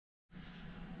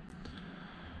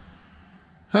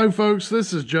Hi folks,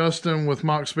 this is Justin with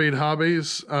Mach Speed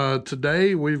Hobbies.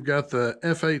 Today we've got the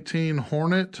F-18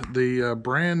 Hornet, the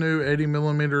brand new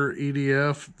 80mm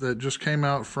EDF that just came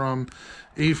out from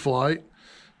E-Flite,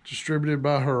 distributed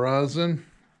by Horizon.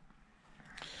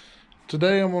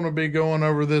 Today I'm going to be going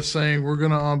over this thing. We're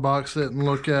going to unbox it and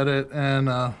look at it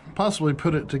and possibly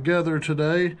put it together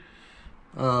today.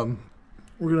 We're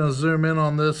going to zoom in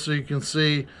on this so you can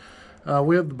see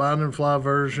we have the bind and fly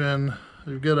version.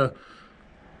 We've got a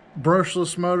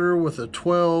brushless motor with a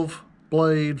 12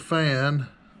 blade fan,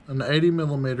 an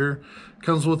 80mm,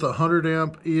 comes with a 100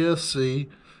 amp ESC.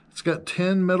 It's got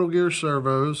 10 Metal Gear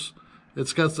servos.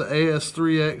 It's got the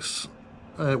AS3X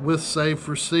with safe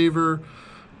receiver.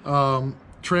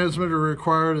 Transmitter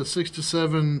required is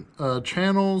 67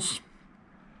 channels.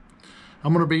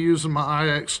 I'm going to be using my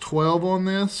IX12 on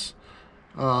this.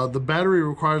 The battery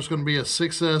required is going to be a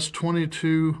 6S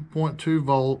 22.2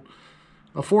 volt.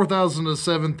 A 4,000 to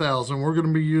 7,000. We're going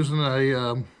to be using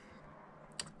a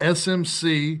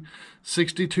SMC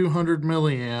 6200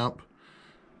 milliamp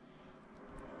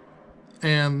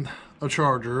and a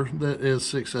charger that is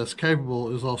 6S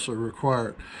capable is also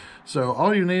required. So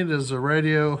all you need is a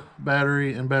radio,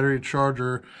 battery, and battery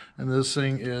charger, and this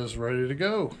thing is ready to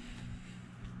go.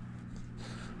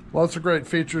 Lots of great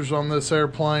features on this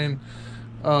airplane.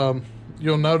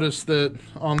 You'll notice that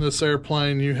on this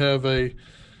airplane you have a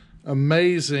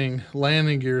amazing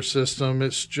landing gear system.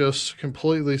 It's just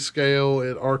completely scale.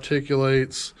 It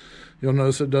articulates. You'll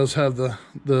notice it does have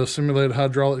the simulated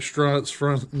hydraulic struts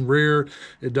front and rear.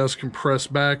 It does compress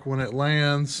back when it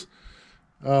lands.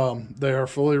 They are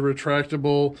fully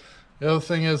retractable. The other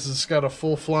thing is it's got a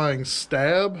full flying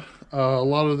stab. A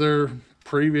lot of their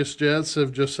previous jets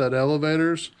have just had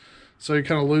elevators, so you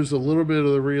kind of lose a little bit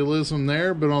of the realism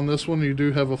there, but on this one you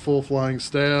do have a full flying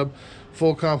stab,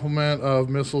 full complement of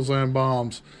missiles and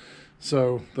bombs.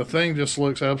 So the thing just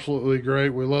looks absolutely great.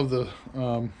 We love the,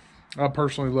 I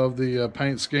personally love the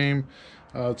paint scheme.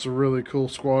 It's a really cool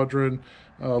squadron.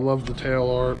 Love the tail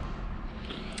art.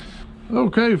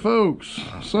 Okay folks,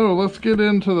 so let's get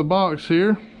into the box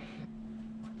here.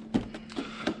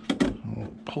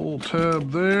 Pull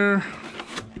tab there.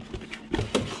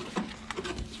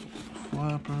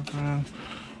 Flap right there.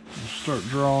 Start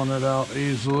drawing it out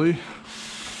easily.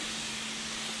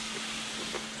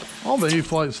 All the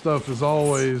E-Flite stuff is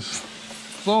always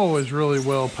really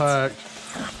well packed.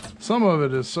 Some of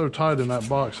it is so tight in that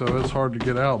box, so it's hard to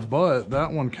get out, but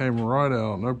that one came right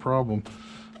out, no problem.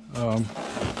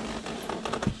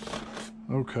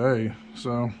 Okay,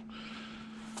 so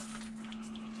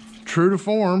true to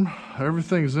form,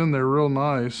 everything's in there real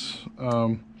nice.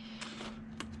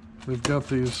 They've got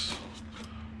these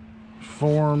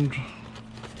formed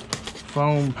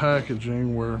foam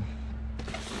packaging where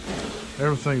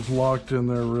everything's locked in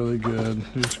there really good.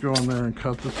 You just go in there and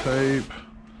cut the tape.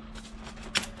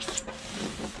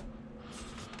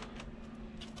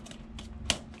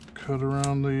 Cut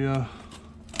around the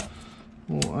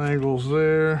little angles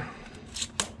there.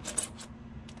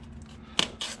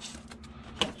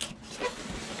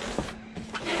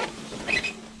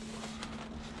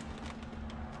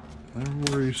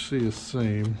 Everywhere you see a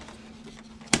seam.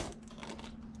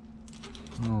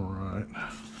 Alright.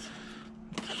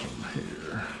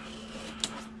 Here.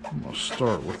 I'm going to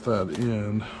start with that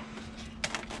end.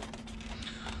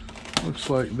 Looks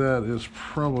like that is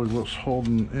probably what's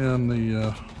holding in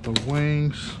the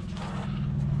wings.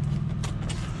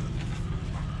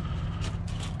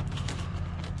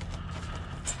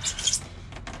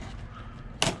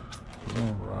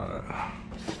 Alright.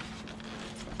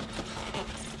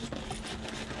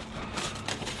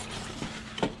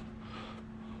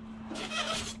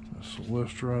 This will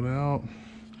lift right out.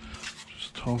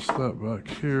 Toss that back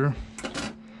here.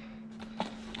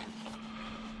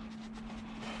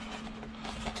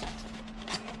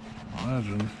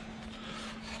 Imagine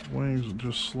wings will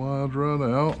just slide right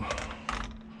out.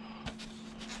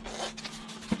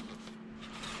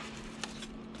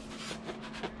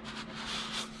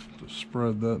 Just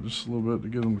spread that just a little bit to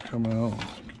get them to come out.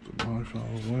 Get the knife out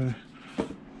of the way.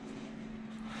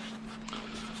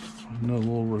 Another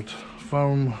little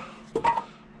foam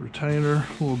retainer,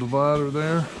 little divider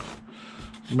there.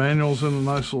 Manual's in a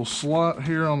nice little slot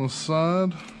here on the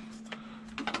side.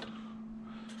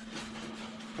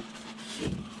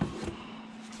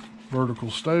 Vertical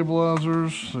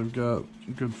stabilizers. They've got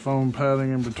good foam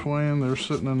padding in between. They're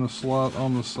sitting in a slot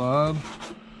on the side.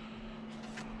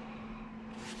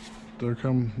 They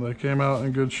came out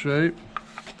in good shape.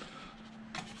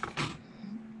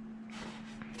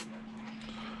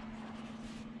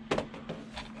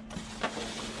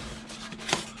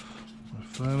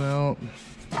 Lift that out.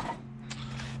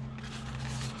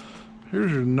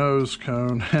 here's your nose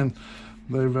cone, and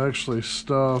they've actually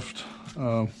stuffed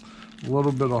a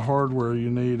little bit of hardware you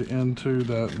need into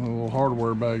that little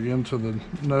hardware bag into the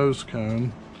nose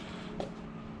cone.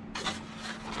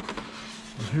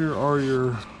 And here are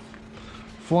your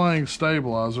flying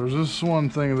stabilizers. This is one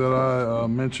thing that I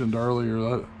mentioned earlier.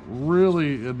 I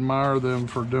really admire them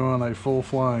for doing a full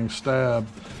flying stab,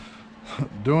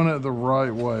 doing it the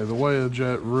right way, the way a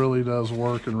jet really does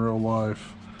work in real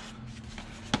life.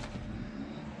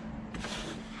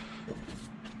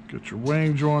 Get your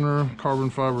wing joiner, carbon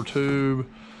fiber tube.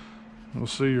 You'll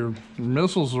see your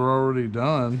missiles are already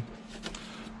done.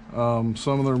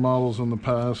 Some of their models in the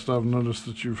past, I've noticed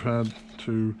that you've had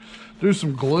to do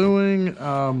some gluing.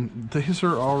 These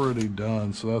are already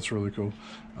done, so that's really cool.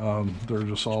 They're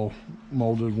just all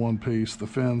molded one piece. The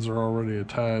fins are already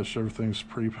attached. Everything's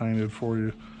pre-painted for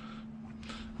you.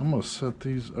 I'm gonna set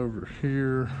these over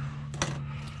here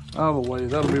out of the way.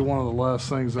 That'll be one of the last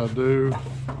things I do.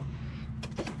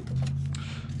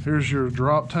 Here's your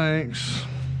drop tanks.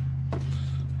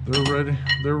 They're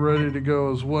ready to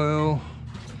go as well.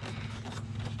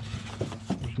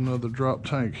 There's another drop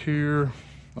tank here.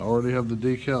 I already have the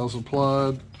decals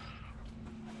applied.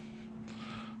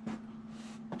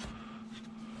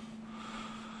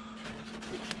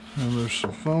 And there's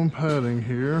some foam padding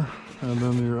here, and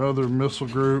then your other missile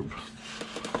group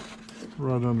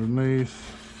right underneath.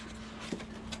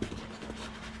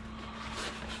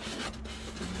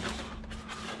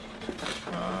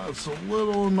 It's a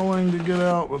little annoying to get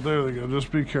out, but there they go.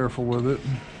 Just be careful with it.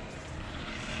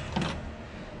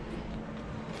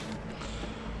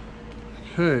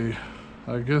 Okay,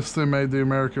 I guess they made the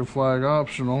American flag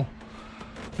optional.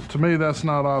 To me, that's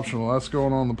not optional. That's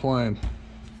going on the plane.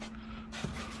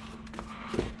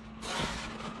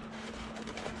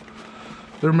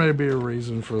 There may be a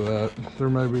reason for that. There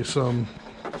may be some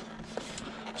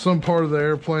part of the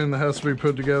airplane that has to be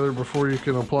put together before you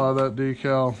can apply that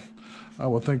decal. I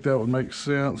would think that would make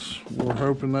sense. We're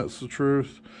hoping that's the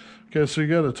truth. Okay, so you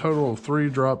got a total of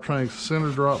 3 drop tanks, center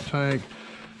drop tank,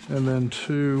 and then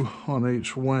 2 on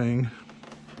each wing.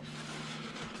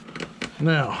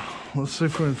 Now, let's see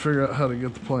if we can figure out how to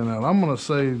get the plane out. I'm gonna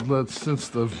say, since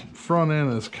the front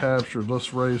end is captured,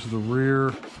 let's raise the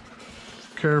rear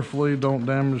carefully. Don't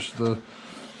damage your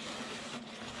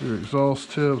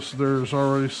exhaust tips. There's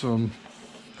already some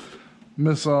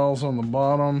missiles on the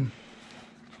bottom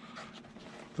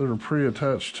that are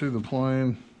pre-attached to the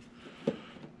plane.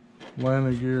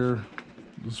 Landing gear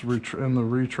is in the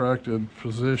retracted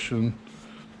position.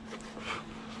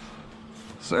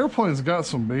 This airplane's got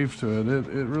some beef to it.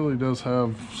 It really does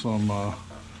have some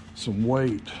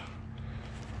weight.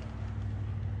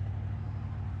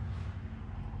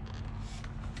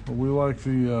 But we like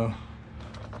the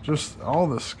just all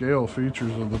the scale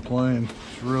features of the plane.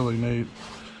 It's really neat.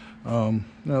 Now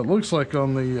it looks like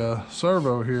on the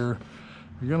servo here,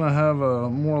 you're gonna have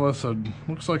more or less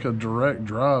looks like a direct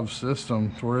drive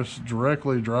system where it's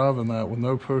directly driving that with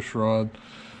no push rod.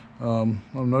 I've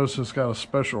noticed it's got a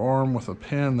special arm with a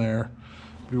pin there.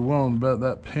 Be willing to bet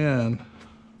that pin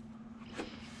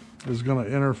is gonna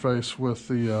interface with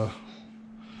the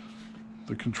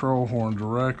control horn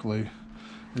directly.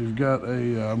 You've got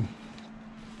a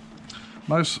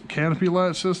nice canopy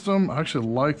latch system. I actually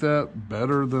like that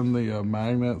better than the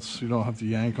magnets. You don't have to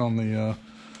yank on the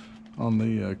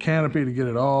canopy to get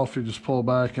it off. You just pull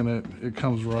back and it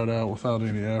comes right out without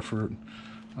any effort.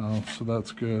 So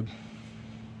that's good.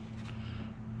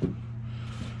 The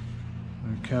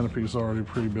canopy is already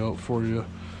pre-built for you.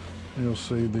 You'll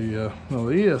see the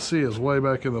ESC is way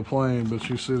back in the plane, but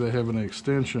you see they have an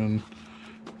extension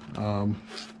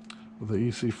with the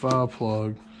EC5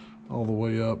 plug all the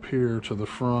way up here to the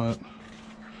front.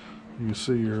 You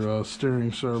see your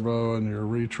steering servo and your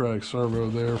retract servo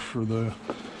there for the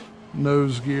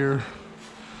nose gear.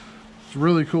 It's a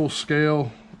really cool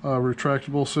scale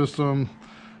retractable system.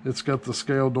 It's got the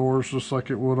scale doors just like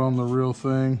it would on the real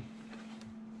thing.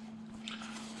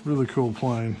 Really cool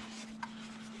plane.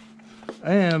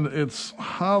 And it's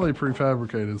highly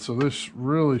prefabricated, so this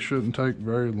really shouldn't take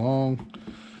very long.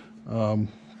 I'm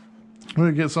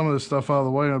gonna get some of this stuff out of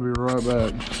the way and I'll be right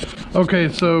back.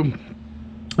 Okay, so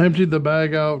emptied the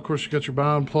bag out. Of course, you got your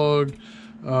bind plug,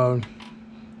 your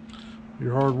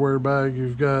hardware bag.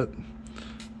 You've got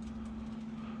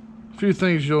a few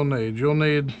things you'll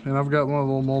need. And I've got one of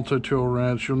the little multi-tool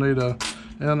wrench. You'll need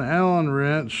an Allen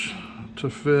wrench to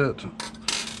fit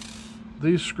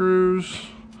these screws,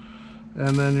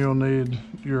 and then you'll need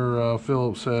your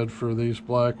Phillips head for these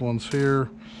black ones here.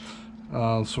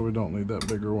 So we don't need that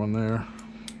bigger one there.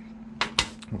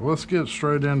 Well, let's get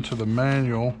straight into the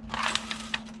manual.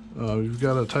 You've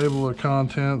got a table of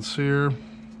contents here.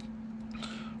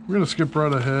 We're going to skip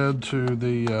right ahead to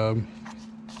the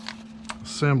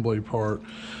assembly part.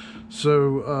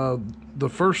 So the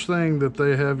first thing that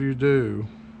they have you do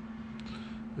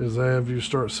is they have you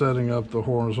start setting up the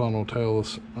horizontal tail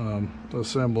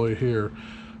assembly here.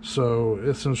 So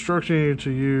it's instructing you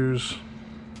to use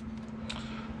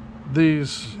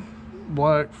these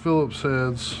black Phillips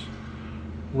heads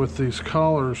with these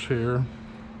collars here.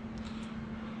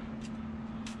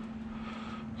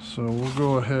 So we'll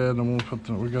go ahead and we'll put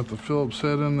we got the Phillips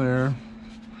head in there.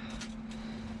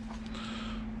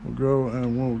 We'll go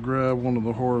and we'll grab one of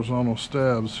the horizontal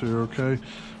stabs here, okay?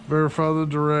 Verify the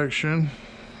direction.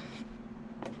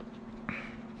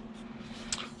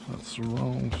 That's the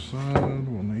wrong side.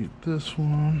 We'll need this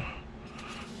one.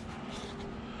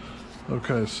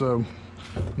 Okay, so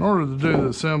in order to do the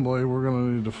assembly, we're going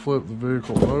to need to flip the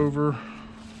vehicle over.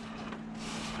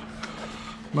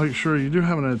 Make sure you do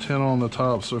have an antenna on the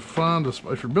top, so find a,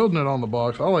 if you're building it on the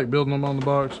box, I like building them on the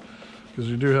box because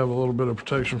you do have a little bit of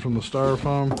protection from the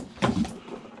styrofoam.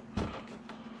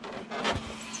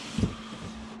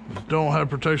 Don't have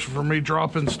protection from me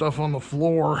dropping stuff on the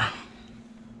floor.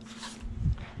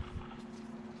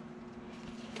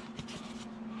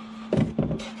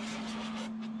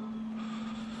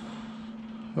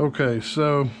 Okay,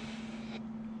 so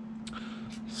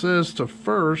it says to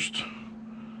first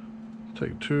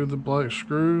take 2 of the black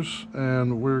screws,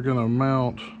 and we're going to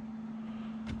mount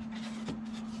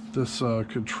this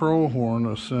control horn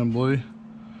assembly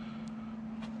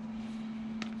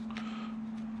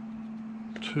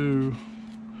to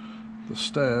the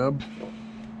stab.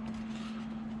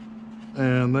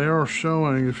 And they are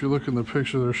showing, if you look in the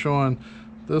picture, they're showing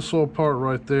this little part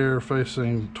right there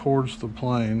facing towards the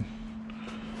plane,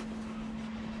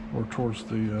 or towards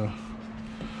the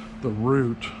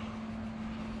root,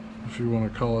 if you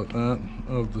want to call it that,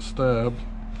 of the stab.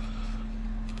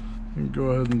 You can go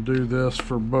ahead and do this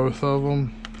for both of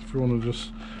them. If you want to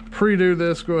just pre-do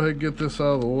this, go ahead and get this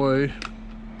out of the way.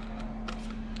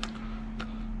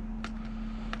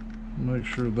 Make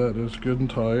sure that is good and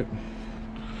tight.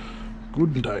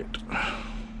 Good and tight.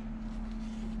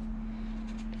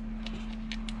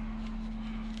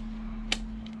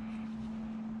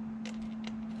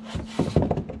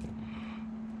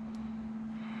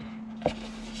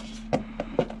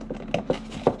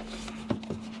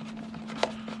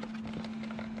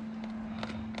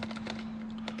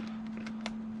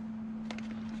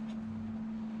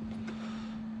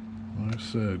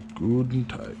 Said good and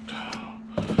tight.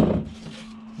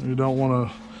 You don't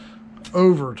want to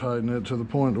over tighten it to the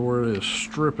point where it is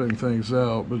stripping things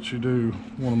out, but you do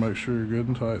want to make sure you're good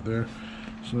and tight there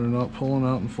so they're not pulling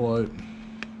out in flight.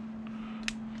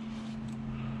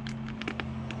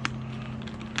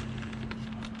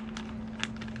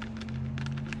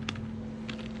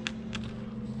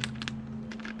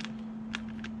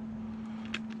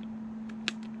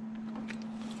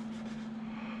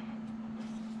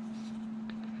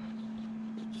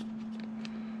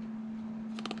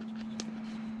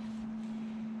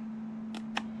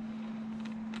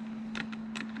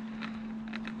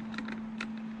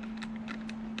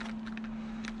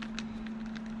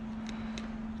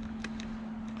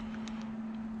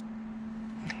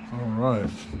 Alright,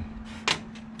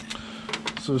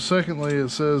 so secondly, it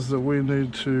says that we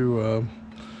need to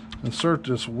insert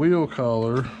this wheel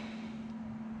collar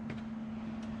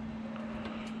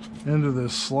into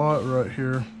this slot right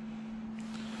here.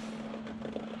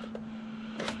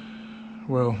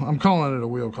 Well, I'm calling it a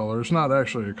wheel collar. It's not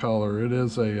actually a collar. It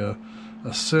is a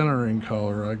centering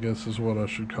collar, I guess is what I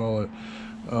should call it.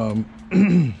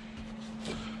 And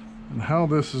how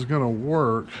this is going to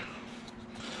work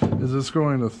is it's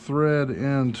going to thread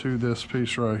into this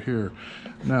piece right here.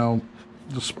 Now,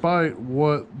 despite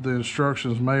what the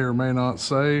instructions may or may not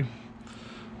say,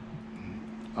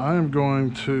 I am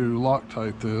going to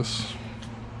Loctite this.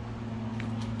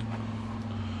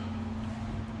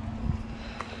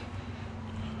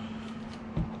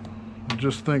 I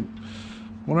just think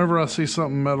whenever I see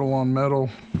something metal on metal,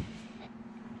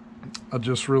 I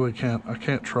just really can't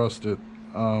trust it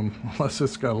unless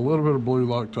it's got a little bit of blue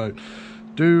Loctite.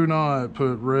 Do not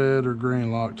put red or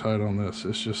green Loctite on this.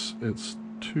 It's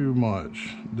too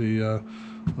much. The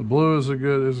blue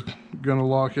is gonna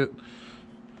lock it,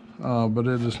 but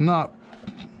it is not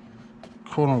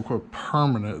quote unquote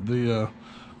permanent. The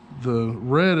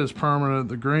red is permanent.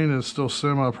 The green is still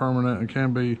semi-permanent and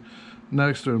can be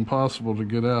next to impossible to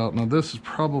get out. Now this is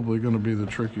probably going to be the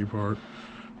tricky part,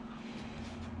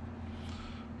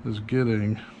 is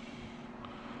getting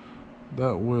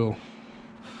that little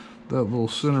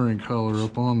centering collar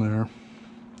up on there.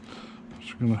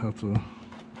 Just gonna have to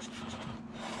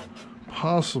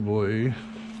possibly,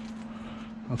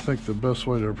 I think the best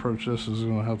way to approach this is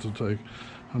gonna have to take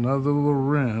another little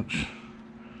wrench,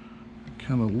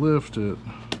 kind of lift it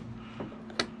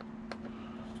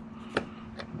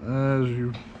as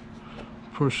you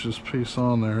push this piece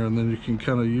on there, and then you can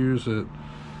kind of use it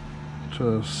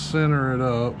to center it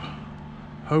up.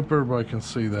 Hope everybody can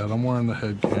see that. I'm wearing the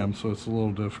head cam, so it's a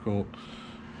little difficult.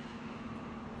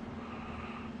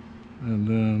 And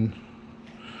then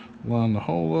line the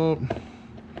hole up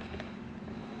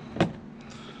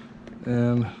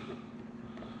and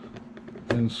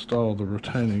install the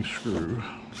retaining screw.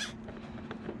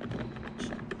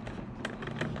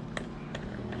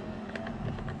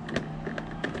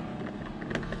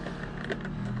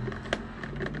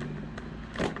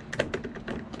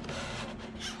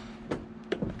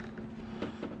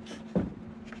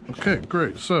 Okay,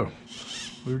 great. So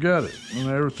we've got it, and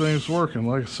everything's working.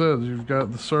 Like I said, you've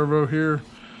got the servo here.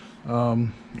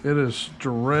 It is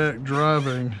direct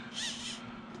driving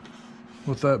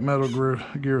with that metal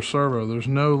gear servo. There's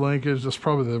no linkage. That's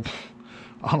probably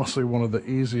honestly one of the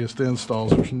easiest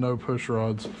installs. There's no push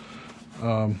rods.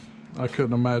 I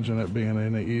couldn't imagine it being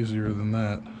any easier than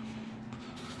that.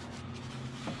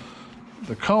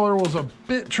 The color was a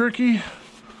bit tricky,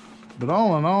 but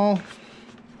all in all,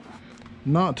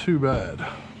 not too bad.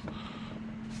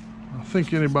 I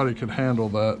think anybody could handle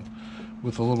that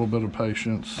with a little bit of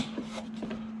patience.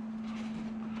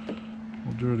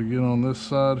 We'll do it again on this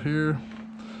side here.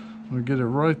 I'm gonna get it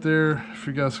right there. If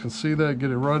you guys can see that, get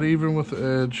it right even with the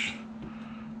edge.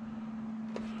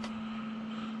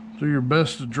 Do your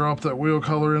best to drop that wheel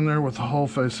color in there with the hole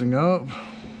facing up.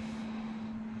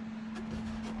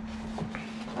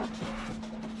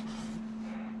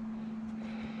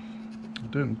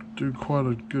 Didn't do quite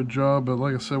a good job, but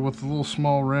like I said, with a little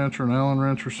small wrench or an Allen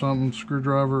wrench or something,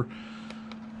 screwdriver,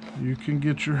 you can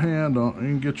get your hand on, you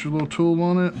can get your little tool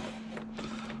on it,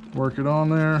 work it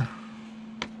on there,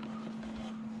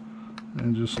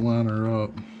 and just line her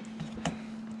up.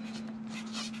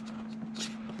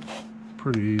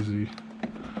 Pretty easy.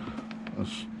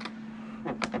 That's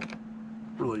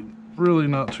really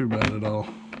not too bad at all.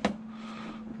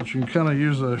 But you can kind of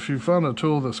use if you find a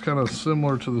tool that's kind of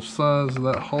similar to the size of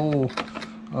that hole,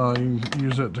 you can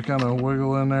use it to kind of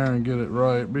wiggle in there and get it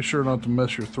right. Be sure not to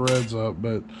mess your threads up,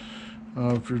 but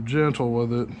if you're gentle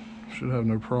with it, you should have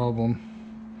no problem.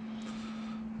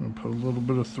 I'm gonna put a little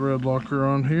bit of thread locker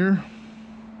on here.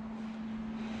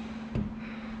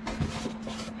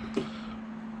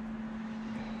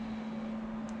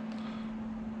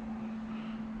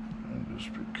 And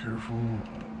just be careful,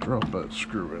 drop that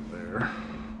screw in there.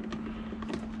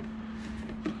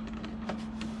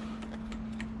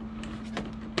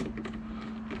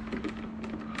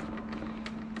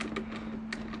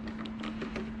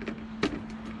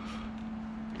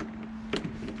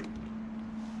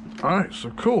 Alright, so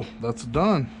cool, that's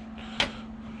done.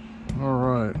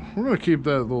 Alright, we're going to keep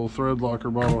that little thread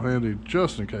locker bottle handy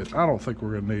just in case. I don't think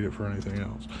we're going to need it for anything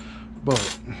else,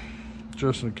 but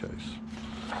just in case.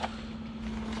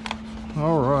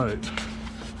 Alright,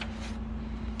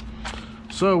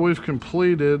 so we've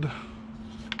completed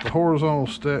the horizontal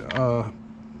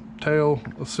tail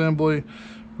assembly.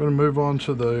 We're going to move on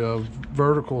to the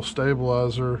vertical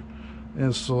stabilizer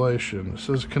installation. It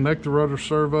says connect the rudder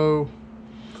servo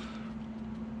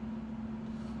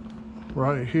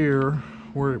right here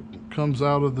where it comes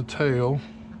out of the tail.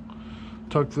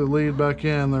 Tuck the lead back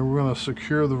in, then we're going to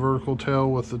secure the vertical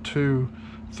tail with the two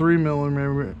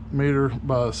 3mm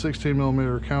by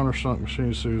 16mm countersunk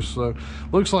machine screws. So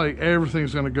looks like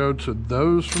everything's going to go to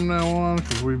those from now on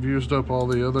because we've used up all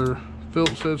the other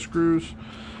Phillips head screws.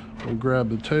 We'll grab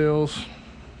the tails.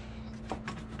 At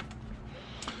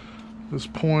this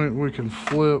point we can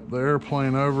flip the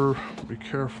airplane over. Be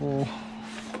careful.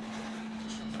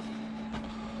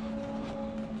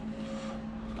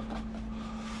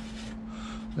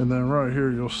 And then right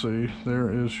here you'll see there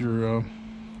is your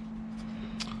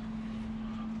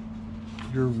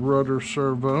rudder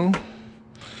servo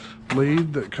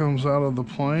lead that comes out of the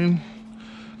plane.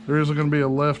 There is going to be a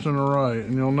left and a right,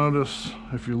 and you'll notice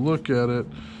if you look at it,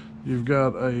 you've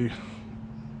got the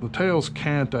tails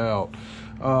cant out.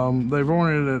 They've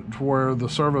oriented it to where the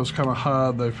servo's kind of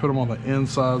high. They've put them on the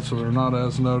inside so they're not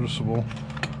as noticeable.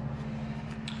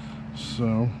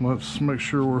 So let's make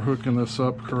sure we're hooking this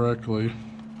up correctly.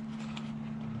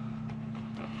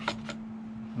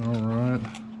 All right,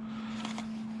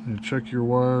 you check your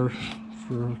wires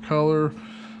for color.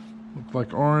 Look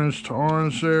like orange to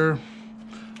orange there.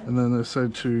 And then they say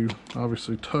to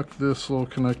obviously tuck this little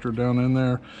connector down in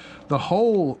there. The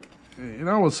hole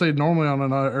I would say normally on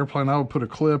an airplane I would put a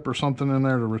clip or something in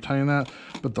there to retain that,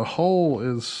 but the hole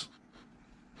is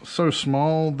so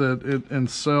small that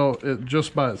it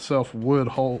just by itself would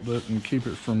hold it and keep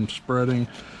it from spreading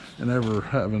and ever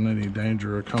having any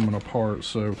danger of coming apart.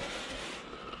 So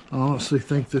I honestly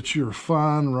think that you're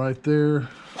fine right there.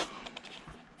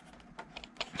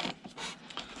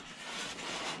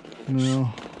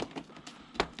 Now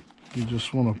you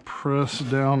just want to press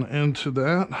down into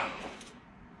that.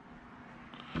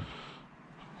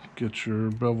 Get your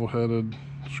bevel-headed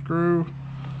screw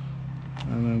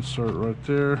and insert right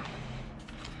there.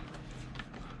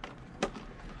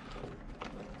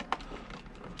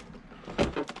 Let's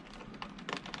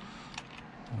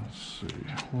see,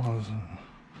 what is it?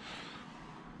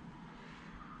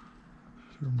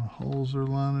 Sure my holes are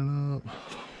lining up.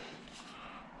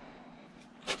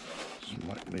 This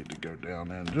might need to go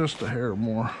down in just a hair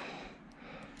more.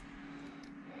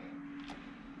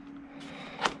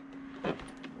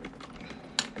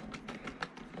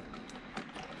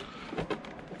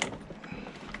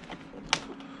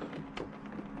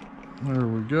 There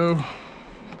we go.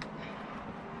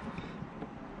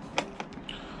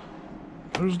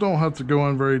 Those don't have to go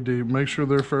in very deep. Make sure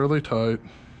they're fairly tight.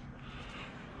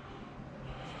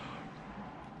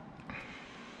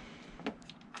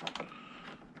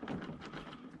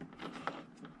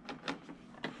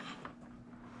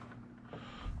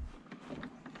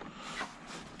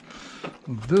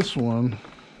 This one,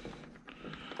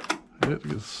 it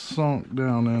gets sunk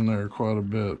down in there quite a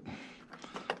bit,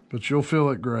 but you'll feel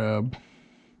it grab.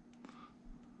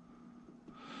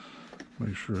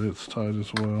 Make sure it's tight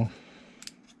as well.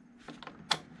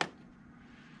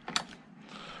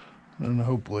 And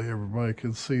hopefully everybody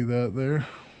can see that there.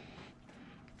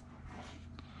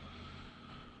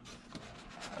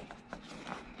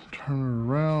 Turn it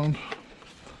around,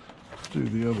 do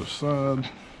the other side.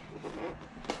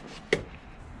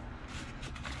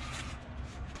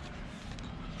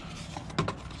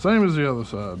 Same as the other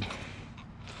side.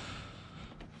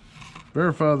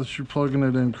 Verify that you're plugging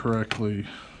it in correctly.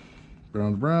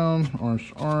 Brown to brown, orange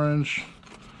to orange.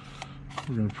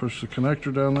 We're going to push the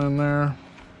connector down in there,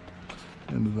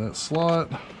 into that slot.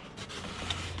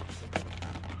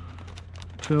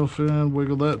 Tail fin,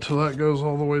 wiggle that till that goes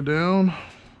all the way down.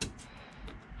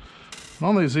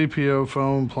 On these EPO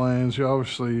foam planes, you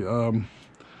obviously, the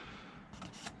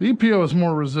EPO is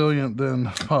more resilient than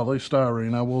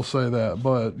polystyrene, I will say that,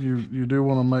 but you do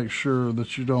want to make sure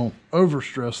that you don't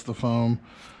overstress the foam.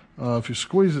 If you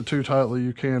squeeze it too tightly,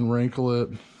 you can wrinkle it.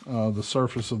 The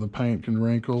surface of the paint can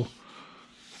wrinkle.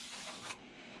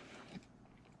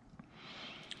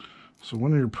 So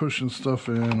when you're pushing stuff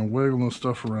in and wiggling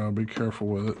stuff around, be careful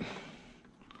with it.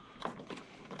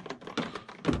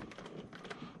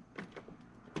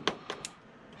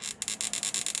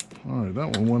 All right,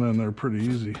 that one went in there pretty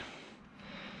easy.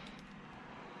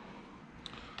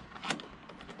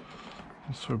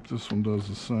 Let's hope this one does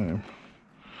the same.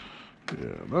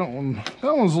 Yeah, that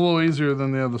one's a little easier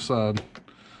than the other side,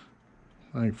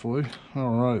 thankfully. All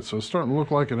right, so it's starting to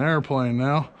look like an airplane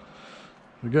now.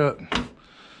 We got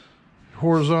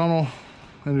horizontal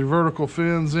and your vertical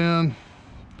fins in.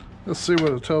 Let's see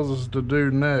what it tells us to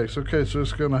do next. Okay, so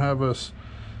it's going to have us,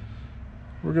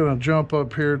 we're going to jump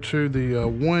up here to the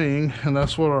wing, and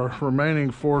that's what our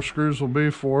remaining 4 screws will be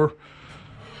for.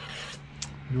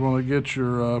 You want to get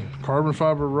your carbon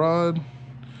fiber rod.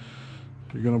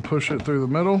 You're going to push it through the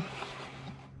middle.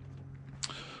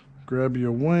 Grab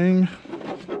your wing.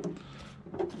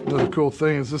 Another cool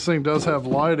thing is this thing does have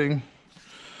lighting.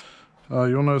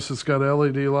 You'll notice it's got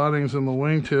LED lightings in the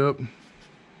wingtip.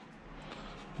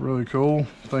 Really cool.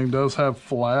 Thing does have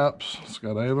flaps. It's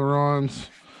got ailerons.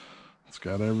 It's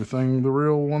got everything the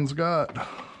real one's got.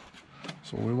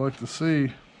 That's what we like to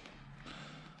see.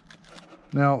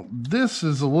 Now, this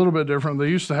is a little bit different. They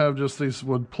used to have just these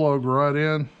would plug right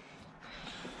in.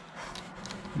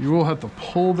 You will have to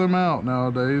pull them out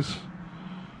nowadays.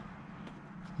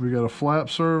 We got a flap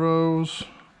servos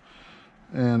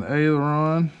and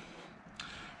aileron.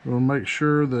 We'll make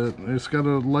sure that it's got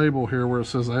a label here where it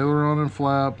says aileron and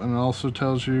flap, and it also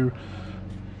tells you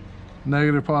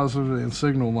negative, positive, and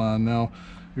signal line. Now,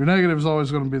 your negative is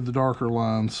always going to be the darker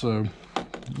line, so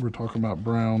we're talking about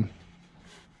brown.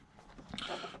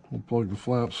 We'll plug the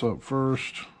flaps up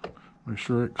first. Make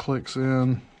sure it clicks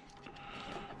in.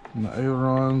 And the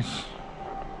ailerons.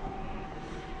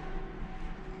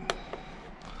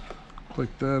 Click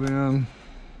that in.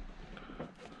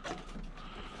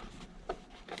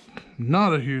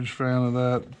 Not a huge fan of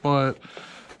that, but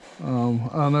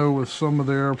I know with some of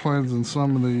the airplanes and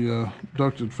some of the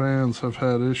ducted fans have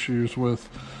had issues with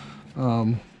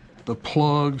the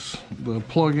plugs, the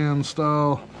plug-in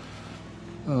style.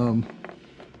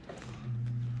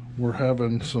 We're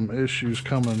having some issues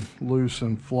coming loose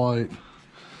in flight.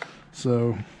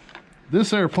 So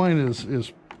this airplane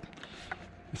is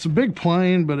it's a big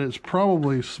plane, but it's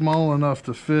probably small enough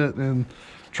to fit in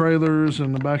trailers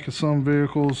in the back of some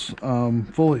vehicles,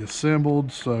 fully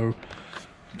assembled. So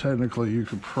technically you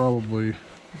could probably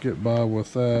get by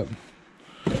with that.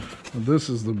 But this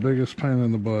is the biggest pain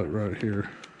in the butt right here.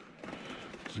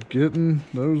 It's getting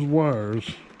those wires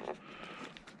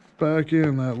back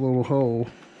in that little hole.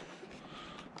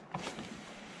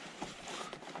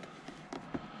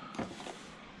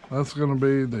 That's going to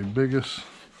be the biggest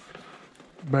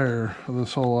bear of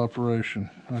this whole operation.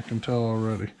 I can tell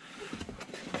already.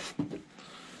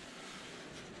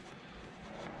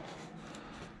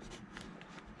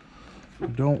 I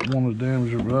don't want to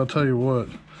damage it, but I'll tell you what,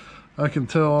 I can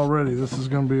tell already this is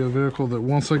going to be a vehicle that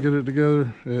once I get it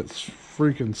together, it's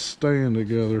freaking staying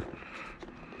together.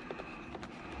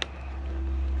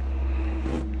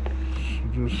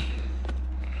 So just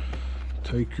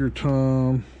take your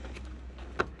time.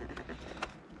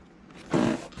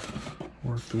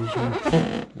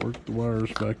 Work the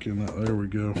wires back in that. There we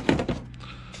go.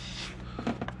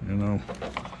 You know,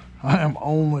 I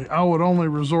would only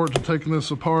resort to taking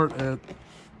this apart at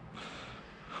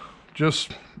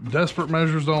just desperate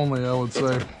measures only, I would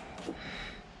say.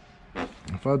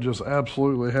 If I just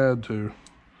absolutely had to.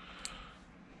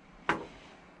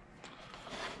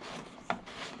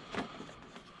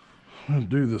 I'll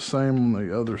do the same on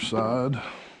the other side.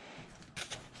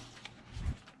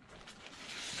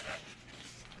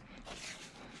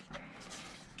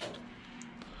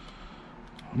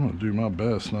 I'm going to do my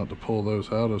best not to pull those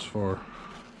out as far.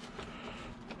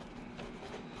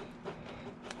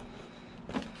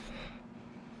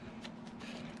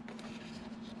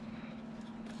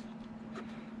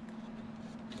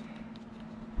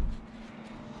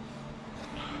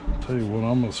 I'll tell you what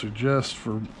I'm going to suggest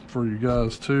for you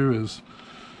guys too is,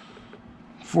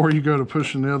 before you go to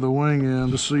pushing the other wing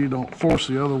in, just so you don't force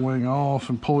the other wing off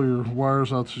and pull your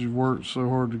wires out that you've worked so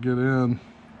hard to get in,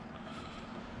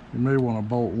 you may want to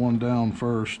bolt one down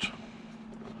first.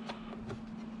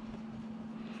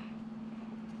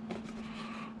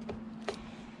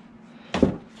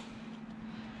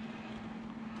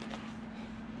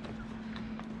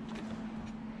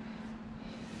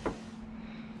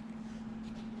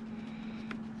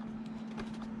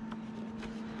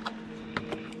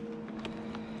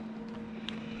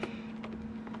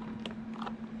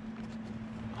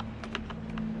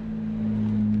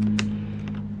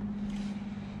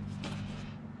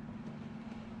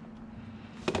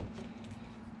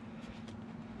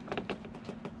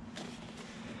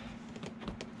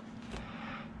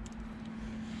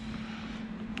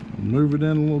 Move it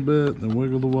in a little bit, then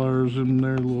wiggle the wires in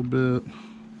there a little bit.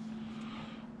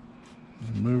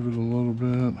 And move it a little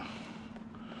bit.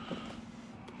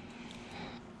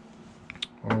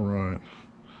 All right.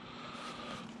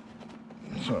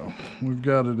 So we've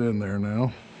got it in there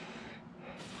now.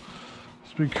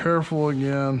 Let's be careful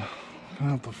again. I'm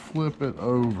gonna have to flip it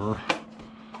over.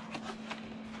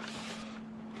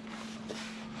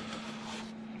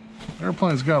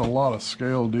 Airplane's got a lot of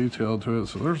scale detail to it,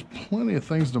 so there's plenty of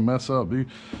things to mess up. You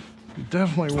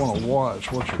definitely want to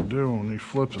watch what you're doing when you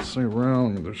flip this thing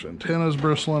around. There's antennas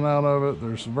bristling out of it.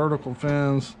 There's vertical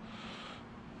fins.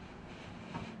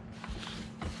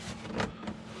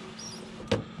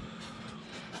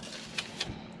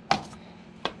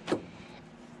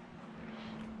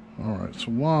 All right,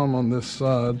 so while I'm on this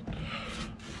side,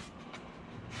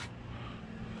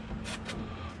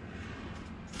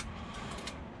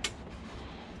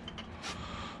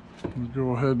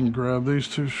 go ahead and grab these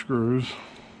two screws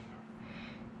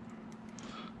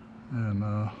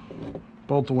and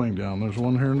bolt the wing down. There's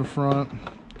one here in the front.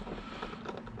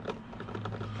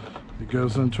 It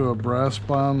goes into a brass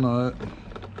bound nut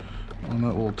on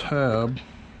that little tab.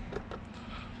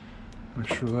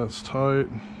 Make sure that's tight.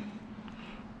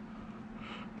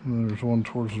 And then there's one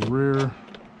towards the rear.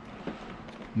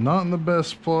 Not in the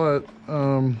best spot.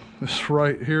 It's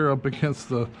right here up against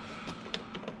the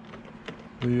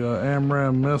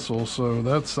AMRAAM missile, so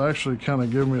that's actually kind of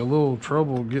giving me a little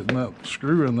trouble getting that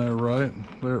screw in there right.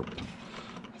 There,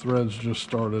 threads just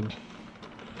started.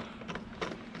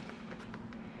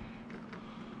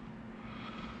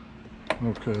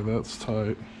 Okay, that's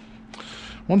tight.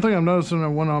 One thing I'm noticing that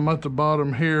when I'm at the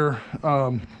bottom here,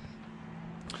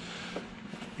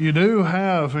 you do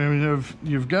have, I mean,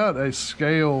 you've got a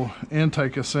scale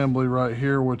intake assembly right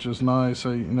here, which is nice.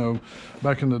 You know,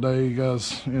 back in the day, you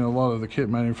guys, you know, a lot of the kit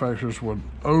manufacturers would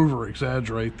over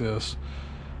exaggerate this.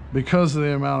 because of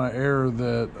the amount of air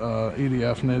that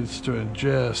EDF needs to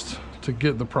ingest to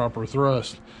get the proper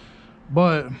thrust.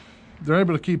 But they're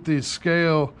able to keep these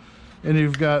scale, and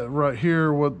you've got right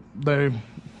here what they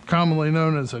commonly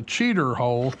known as a cheater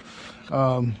hole.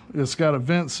 It's got a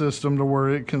vent system to where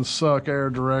it can suck air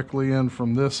directly in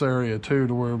from this area too,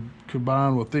 to where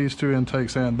combined with these two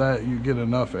intakes and that, you get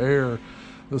enough air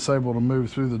that's able to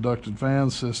move through the ducted fan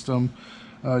system.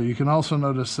 You can also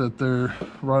notice that they're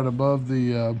right above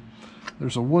the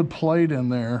there's a wood plate in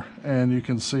there, and you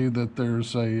can see that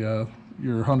there's a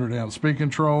your 100 amp speed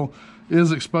control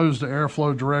is exposed to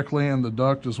airflow directly in the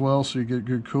duct as well, so you get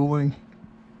good cooling.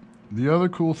 The other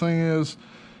cool thing is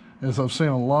I've seen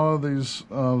a lot of these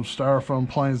styrofoam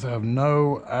planes that have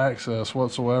no access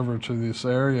whatsoever to this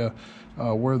area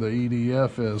where the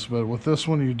EDF is, but with this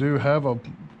one you do have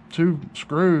two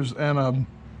screws and a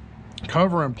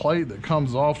covering plate that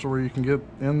comes off to where you can get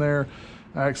in there,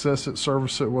 access it,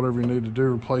 service it, whatever you need to do,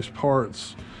 replace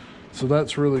parts. So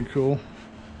that's really cool.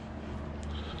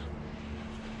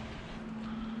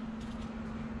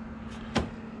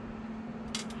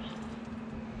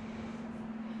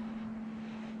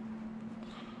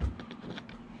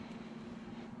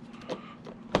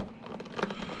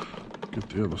 Get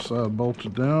the other side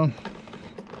bolted down.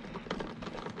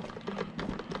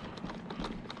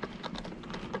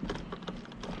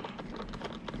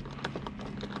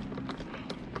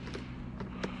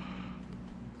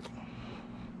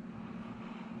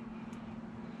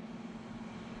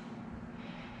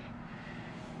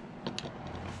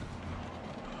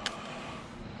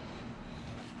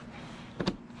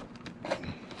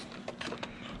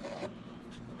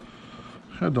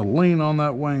 Had to lean on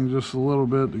that wing just a little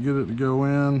bit to get it to go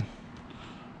in,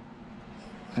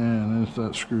 and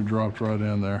that screw dropped right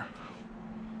in there.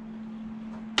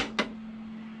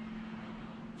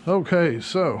 Okay,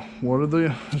 so what do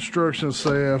the instructions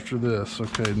say after this?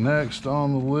 Okay, next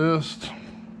on the list,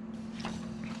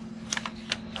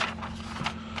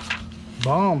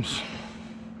 bombs.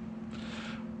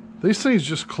 These things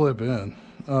just clip in.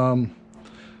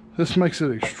 This makes it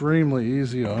extremely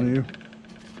easy on you.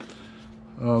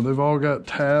 They've all got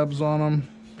tabs on them.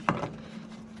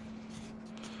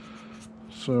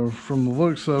 So from the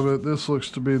looks of it, this looks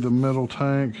to be the middle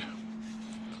tank.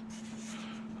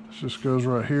 It just goes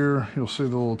right here. You'll see the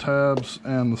little tabs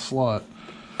and the slot.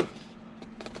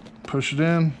 Push it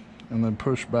in and then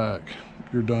push back.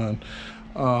 You're done.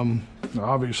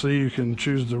 Obviously you can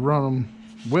choose to run them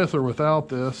with or without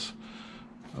this.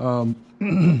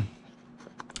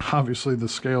 Obviously the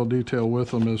scale detail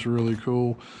with them is really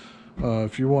cool.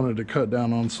 If you wanted to cut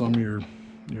down on some of your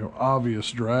obvious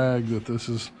drag that this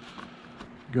is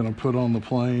going to put on the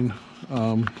plane,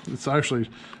 it's actually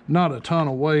not a ton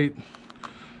of weight,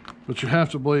 but you have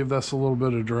to believe that's a little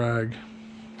bit of drag.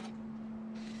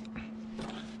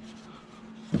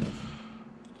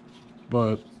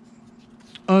 But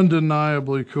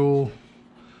undeniably cool.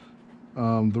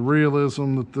 The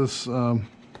realism that this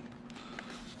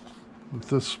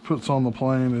puts on the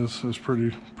plane is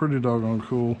pretty doggone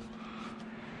cool.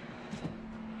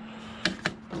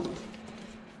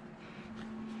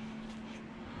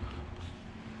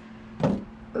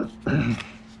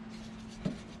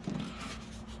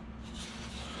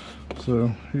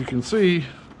 So you can see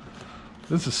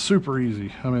this is super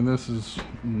easy. I mean, this is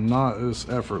not as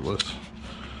effortless,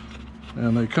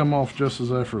 and they come off just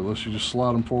as effortless. You just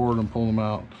slide them forward and pull them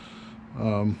out.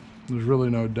 There's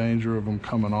really no danger of them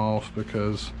coming off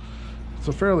because it's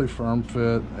a fairly firm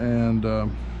fit, and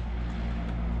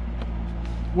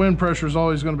wind pressure is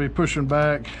always going to be pushing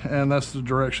back, and that's the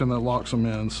direction that locks them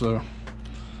in. So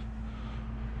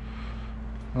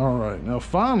all right, now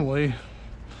finally,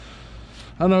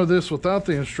 I know this without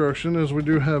the instruction, is we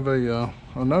do have a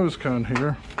nose cone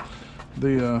here,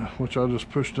 which I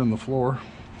just pushed in the floor.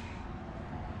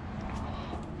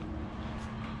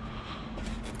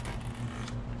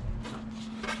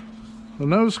 The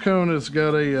nose cone has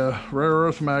got a rare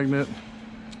earth magnet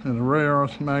and a rare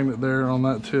earth magnet there on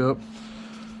that tip.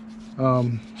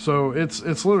 So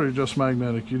it's literally just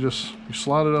magnetic. You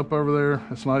slide it up over there.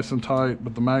 It's nice and tight,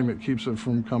 but the magnet keeps it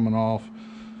from coming off.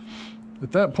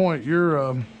 At that point,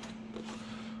 your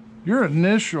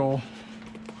initial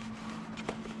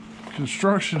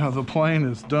construction of the plane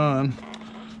is done.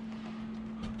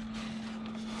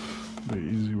 Be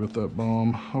easy with that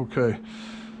bomb. Okay,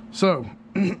 so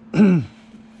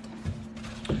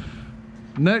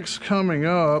next coming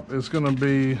up is going to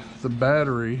be the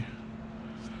battery.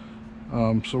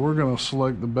 So we're going to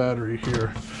select the battery here.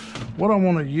 What I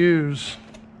want to use,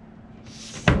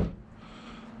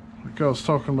 I like I was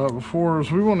talking about before,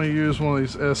 is we want to use one of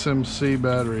these SMC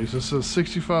batteries. This is a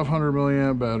 6500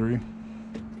 milliamp battery.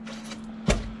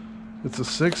 It's a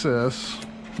 6S.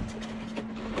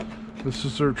 This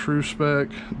is their true spec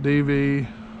DV.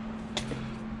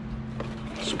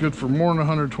 It's good for more than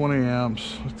 120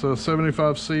 amps. It's a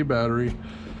 75C battery.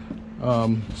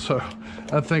 So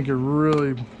I think it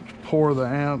really pour the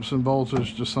amps and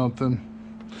voltage to something.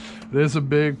 It is a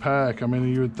big pack. I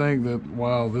mean, you would think that,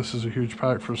 wow, this is a huge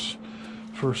pack for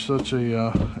such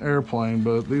a airplane,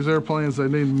 but these airplanes, they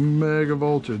need mega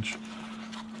voltage.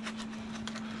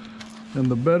 And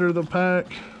the better the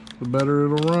pack, the better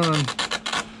it'll run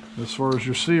as far as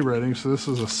your C rating. So this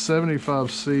is a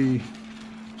 75C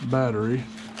battery.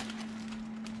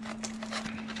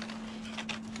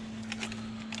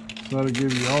 So that'll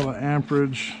give you all the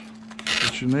amperage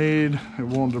that you need. It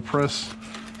won't depress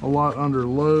a lot under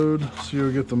load, so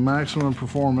you'll get the maximum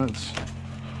performance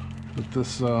that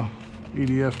this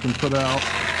EDF can put out.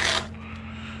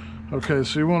 Okay,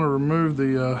 so you want to remove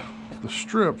the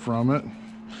strip from it.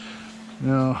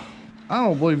 Now, I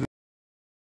don't believe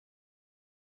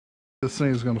this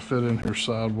thing is going to fit in here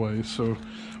sideways, so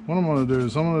what I'm going to do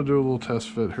is I'm going to do a little test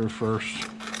fit here first.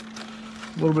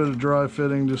 A little bit of dry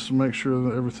fitting just to make sure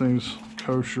that everything's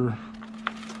kosher.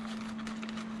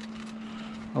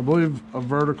 I believe a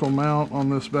vertical mount on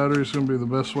this battery is going to be the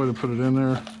best way to put it in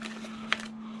there.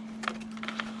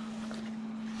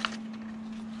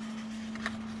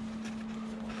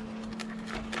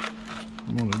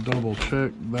 I'm going to double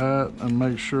check that and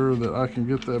make sure that I can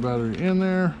get that battery in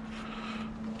there,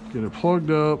 get it plugged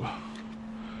up,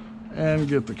 and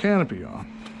get the canopy on.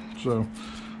 So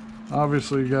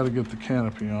obviously you got to get the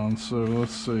canopy on. So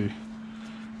let's see.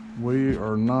 We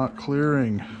are not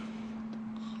clearing.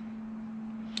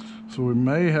 So we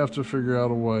may have to figure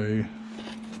out a way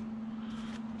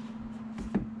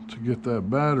to get that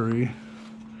battery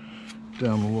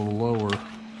down a little lower.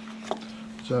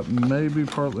 So that may be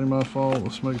partly my fault.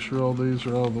 Let's make sure all these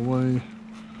are out of the way.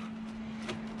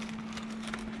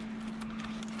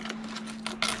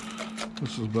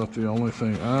 This is about the only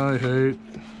thing I hate.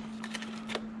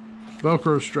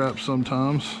 Velcro straps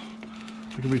sometimes.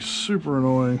 It can be super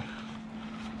annoying.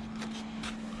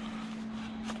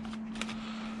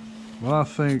 But I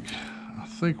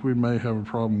think we may have a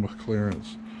problem with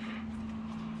clearance.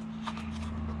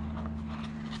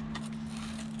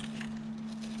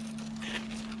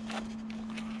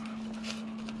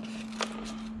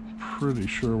 Pretty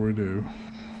sure we do.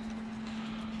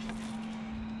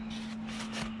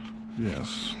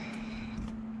 Yes.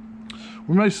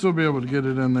 We may still be able to get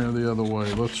it in there the other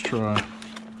way. Let's try.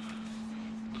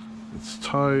 It's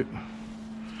tight.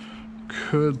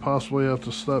 Could possibly have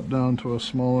to step down to a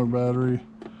smaller battery.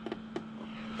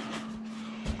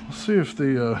 Let's see if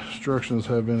the instructions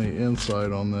have any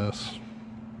insight on this.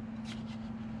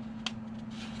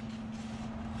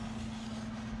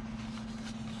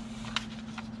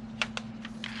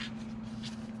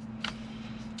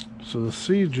 So the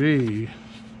CG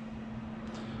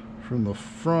from the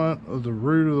front of the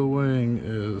root of the wing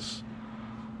is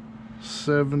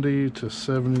 70 to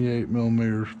 78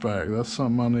 millimeters back. That's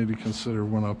something I need to consider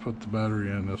when I put the battery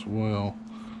in as well.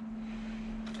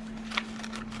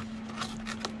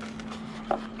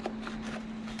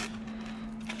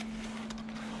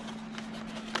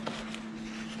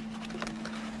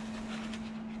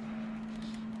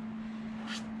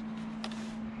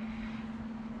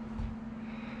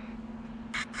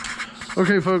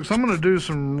 Okay folks, I'm going to do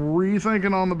some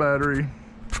rethinking on the battery.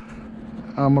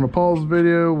 I'm going to pause the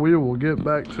video. We will get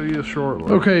back to you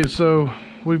shortly. Okay, so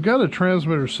we've got a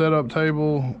transmitter setup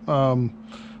table.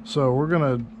 So we're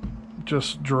going to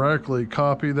just directly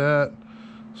copy that.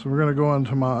 So we're going to go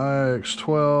into my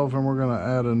IX12 and we're going to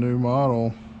add a new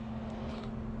model.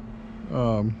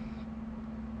 We're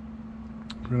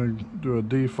going to do a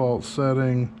default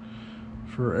setting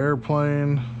for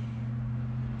airplane.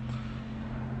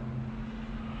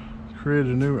 Create a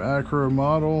new acro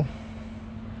model.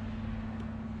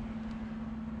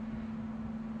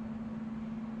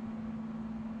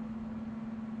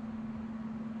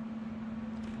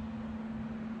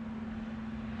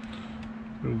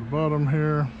 Go to the bottom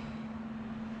here.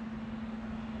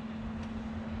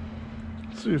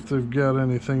 Let's see if they've got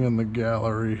anything in the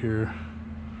gallery here.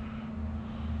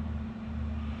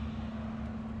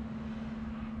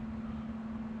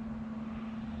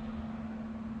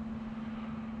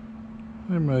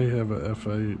 They may have a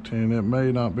F-18. It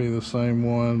may not be the same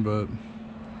one, but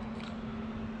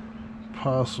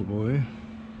possibly.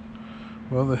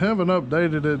 Well, they haven't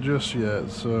updated it just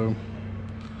yet, so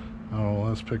oh,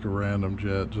 let's pick a random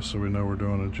jet just so we know we're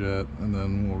doing a jet, and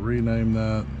then we'll rename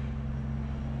that.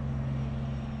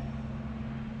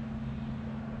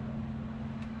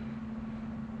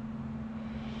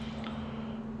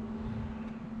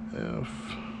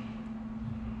 F.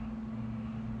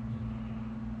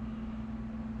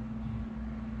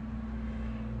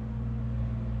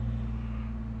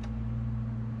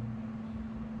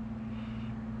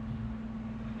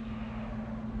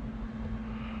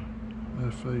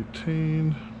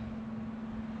 F-18.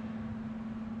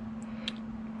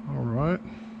 All right.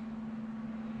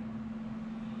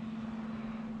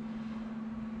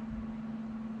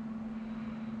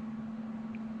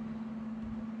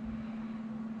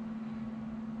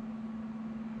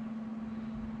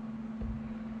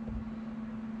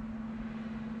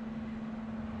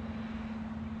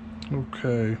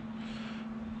 Okay.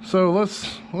 So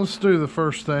let's do the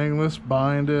first thing. Let's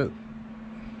bind it.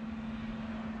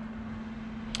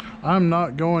 I'm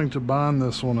not going to bind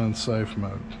this one in safe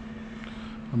mode.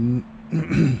 I'm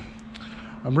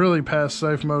really past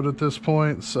safe mode at this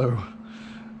point, so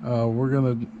we're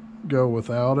gonna go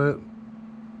without it.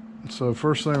 So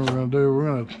first thing we're gonna do, we're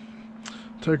gonna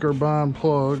take our bind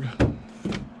plug.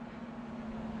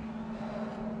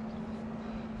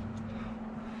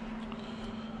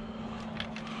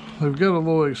 They've got a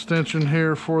little extension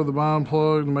here for the bind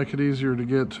plug to make it easier to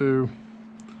get to.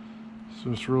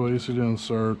 So it's really easy to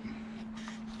insert.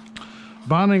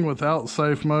 Binding without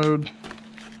safe mode,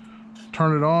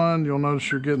 turn it on, you'll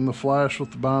notice you're getting the flash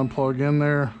with the bind plug in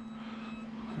there.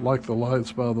 Like the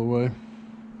lights, by the way.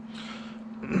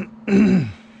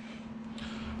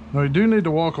 Now you do need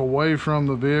to walk away from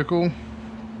the vehicle.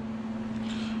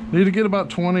 Need to get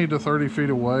about 20 to 30 feet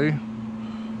away.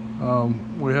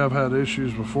 We have had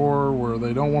issues before where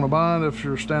they don't want to bind if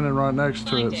you're standing right next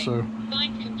to it. So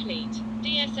bind complete.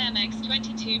 DSMX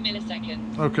 22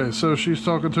 milliseconds. Okay, so she's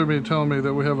talking to me, telling me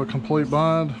that we have a complete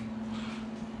bind,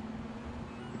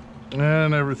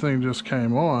 and everything just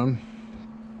came on.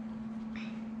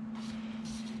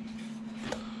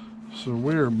 So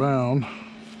we are bound.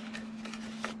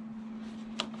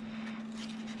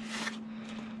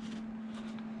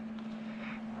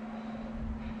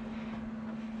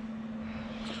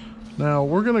 Now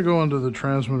we're going to go into the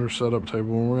transmitter setup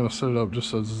table, and we're going to set it up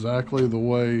just exactly the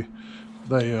way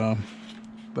they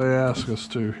ask us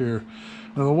to here.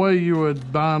 Now the way you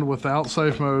would bind without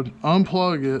safe mode,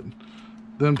 unplug it,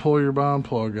 then pull your bind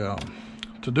plug out.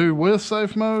 To do with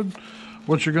safe mode,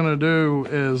 what you're going to do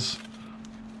is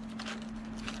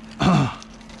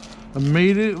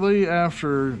immediately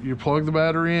after you plug the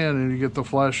battery in and you get the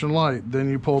flashing light, then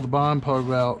you pull the bind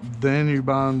plug out, then you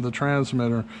bind the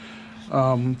transmitter.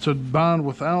 To bind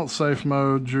without safe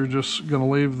mode, you're just going to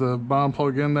leave the bind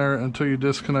plug in there until you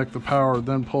disconnect the power,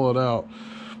 then pull it out.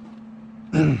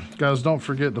 Guys, don't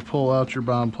forget to pull out your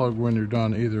bind plug when you're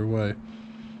done either way.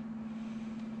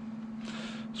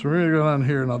 So we're going to go down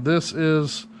here. Now this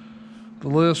is the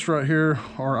list right here.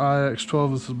 Our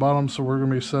IX12 is the bottom, so we're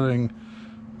going to be setting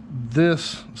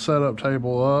this setup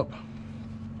table up.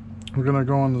 We're going to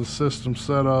go into the system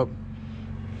setup.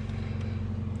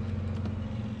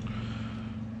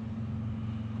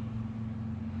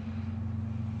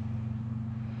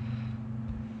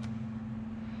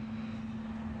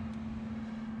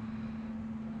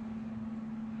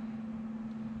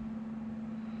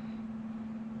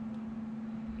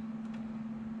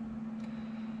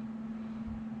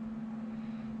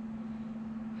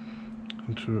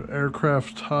 Into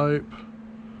aircraft type.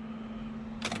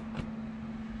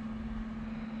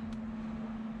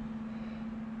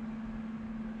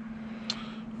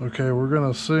 Okay, we're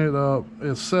gonna set it up.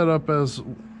 It's set up as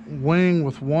wing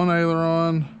with one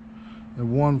aileron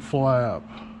and one flap.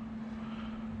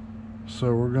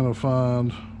 So we're gonna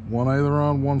find one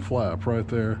aileron, one flap right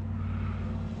there.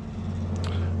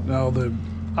 Now the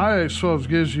IX12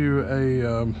 gives you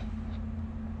a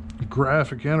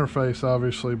graphic interface,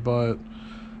 obviously, but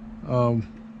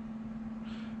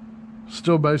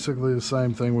still basically the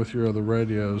same thing with your other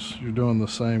radios. You're doing the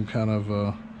same kind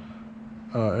of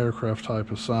aircraft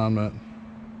type assignment.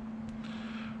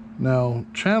 Now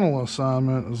channel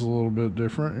assignment is a little bit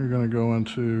different. You're going to go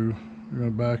into, you're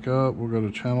going to back up, we'll go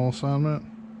to channel assignment.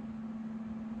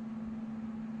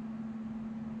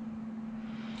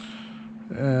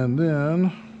 And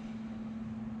then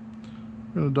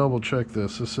I'm going to double check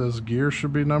this. It says gear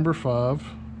should be number 5.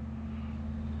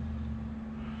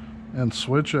 And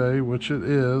switch A, which it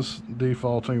is,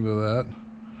 defaulting to that.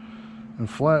 And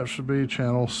flap should be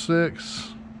channel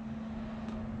 6.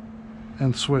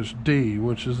 And switch D,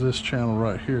 which is this channel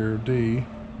right here, D.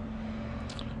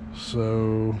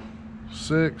 So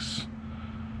 6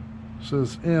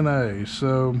 says NA.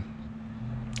 So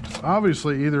it's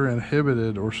obviously either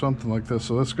inhibited or something like this.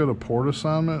 So let's go to port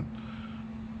assignment.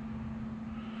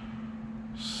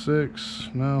 6,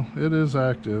 no, it is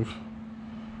active.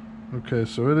 Okay,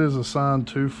 so it is assigned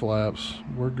 2 flaps.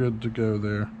 We're good to go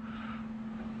there.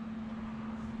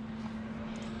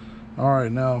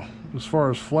 Alright, now as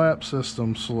far as flap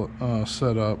system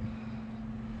setup,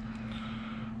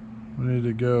 we need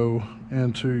to go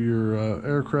into your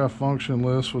aircraft function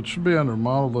list, which should be under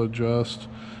model adjust.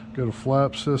 Go to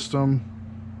flap system.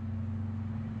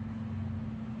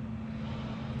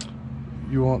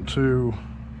 You want to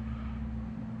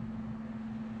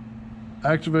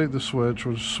activate the switch,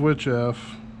 which is switch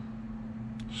F,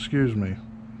 switch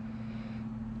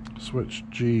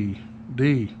D.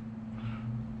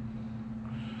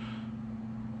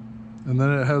 And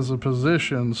then it has the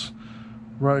positions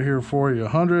right here for you,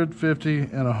 100, 50,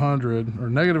 and 100, or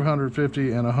negative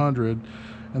 150 and 100.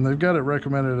 And they've got it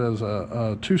recommended as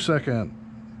a 2-second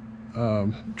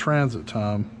transit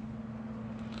time.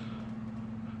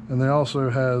 And they also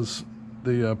has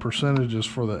the percentages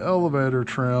for the elevator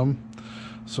trim.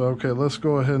 So okay, let's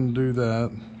go ahead and do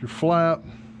that. Your flap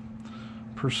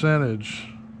percentage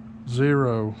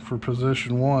 0 for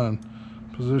position 1.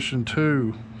 Position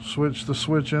 2, switch the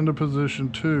switch into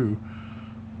position 2,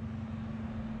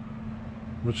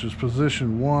 which is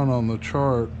position 1 on the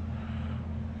chart.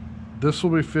 This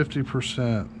will be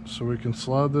 50%, so we can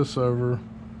slide this over.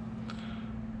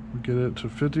 We get it to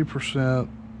 50%.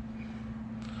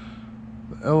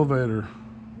 The elevator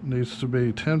needs to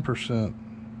be 10%.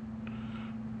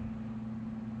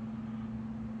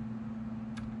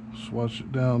 Swatch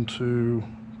it down to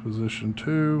position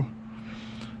 2.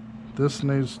 This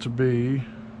needs to be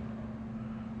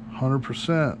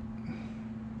 100%.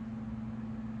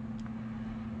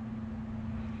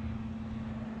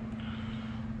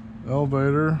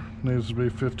 Elevator needs to be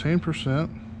 15%.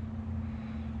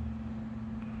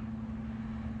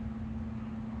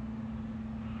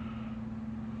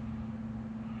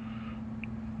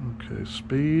 Okay,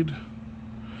 speed.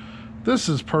 This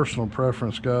is personal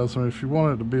preference, guys. I mean, if you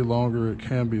want it to be longer, it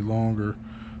can be longer,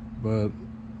 but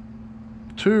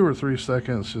 2 or 3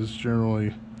 seconds is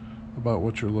generally about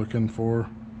what you're looking for.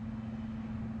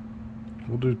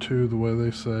 We'll do 2 the way they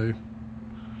say.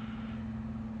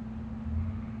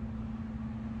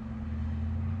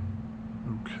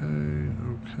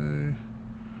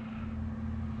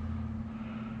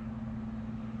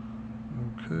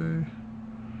 Okay.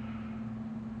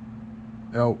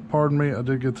 Oh, pardon me, I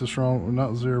did get this wrong. We're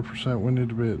not 0%. We need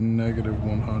to be at negative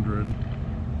 100.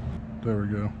 There we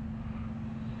go.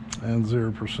 And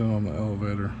 0% on the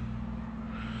elevator.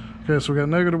 Okay, so we got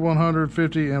negative 100,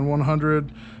 50, and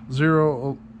 100.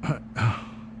 0,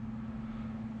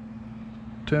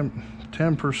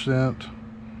 10%,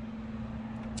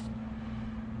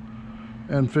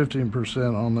 and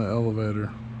 15% on the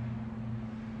elevator.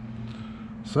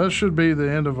 So that should be the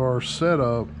end of our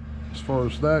setup as far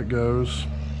as that goes.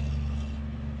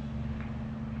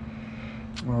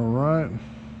 All right,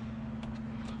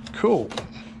 cool.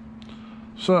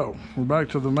 So we're back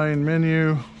to the main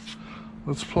menu.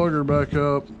 Let's plug her back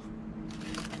up.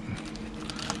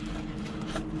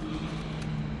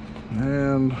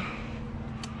 And I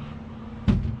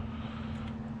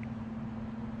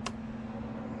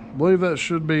believe that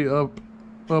should be up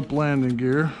landing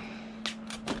gear.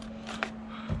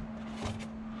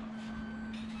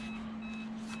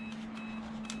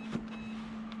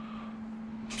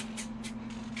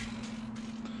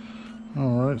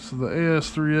 Alright, so the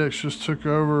AS3X just took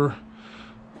over.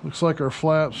 Looks like our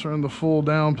flaps are in the full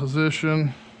down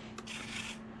position.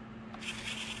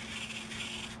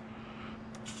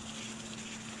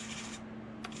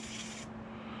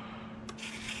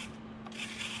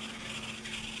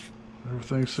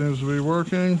 Everything seems to be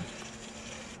working.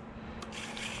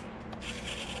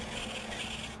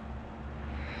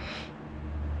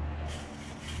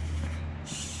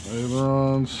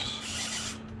 Ailerons.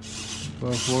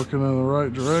 Both working in the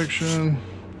right direction.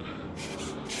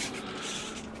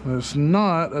 It's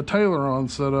not a Tailoron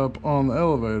setup on the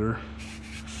elevator,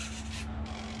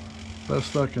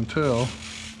 best I can tell.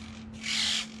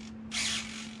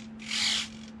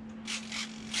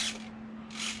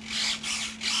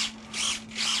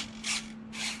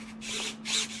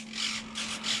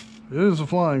 It is a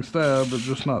flying stab, but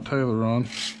just not Tailoron.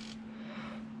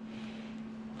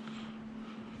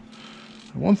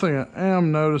 One thing I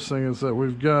am noticing is that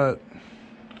we've got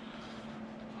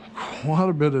quite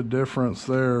a bit of difference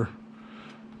there.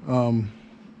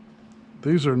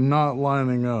 These are not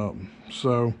lining up,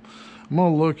 so I'm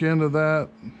going to look into that.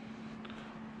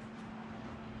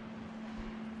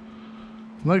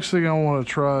 Next thing I want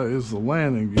to try is the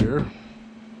landing gear.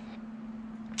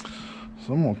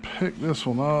 So I'm going to pick this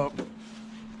one up.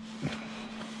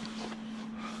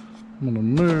 I'm going to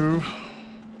move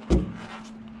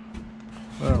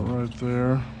that right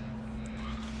there.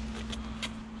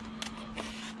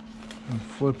 And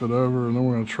flip it over, and then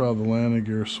we're going to try the landing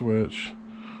gear switch.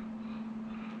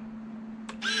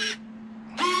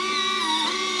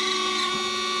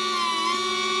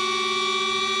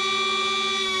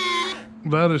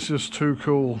 That is just too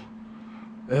cool.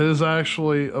 It is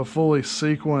actually a fully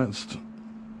sequenced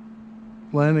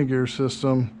landing gear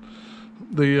system.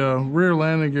 The rear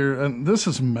landing gear, and this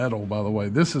is metal, by the way.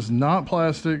 This is not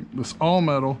plastic. It's all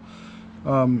metal.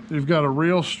 You've got a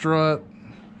real strut.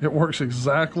 It works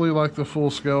exactly like the full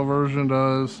scale version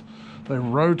does. They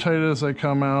rotate as they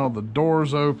come out. The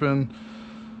doors open.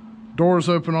 Doors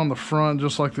open on the front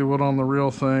just like they would on the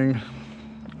real thing.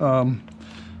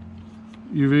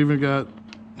 You've even got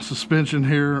suspension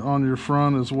here on your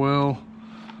front as well.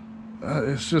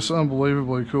 It's just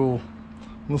unbelievably cool.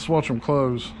 Let's watch them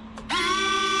close.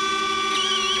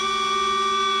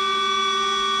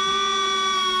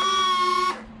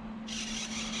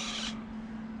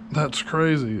 That's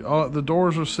crazy. The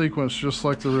doors are sequenced just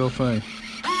like the real thing.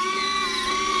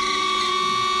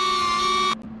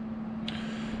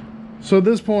 So at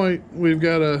this point, we've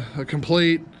got a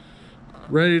complete,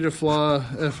 ready to fly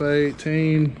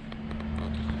F-18.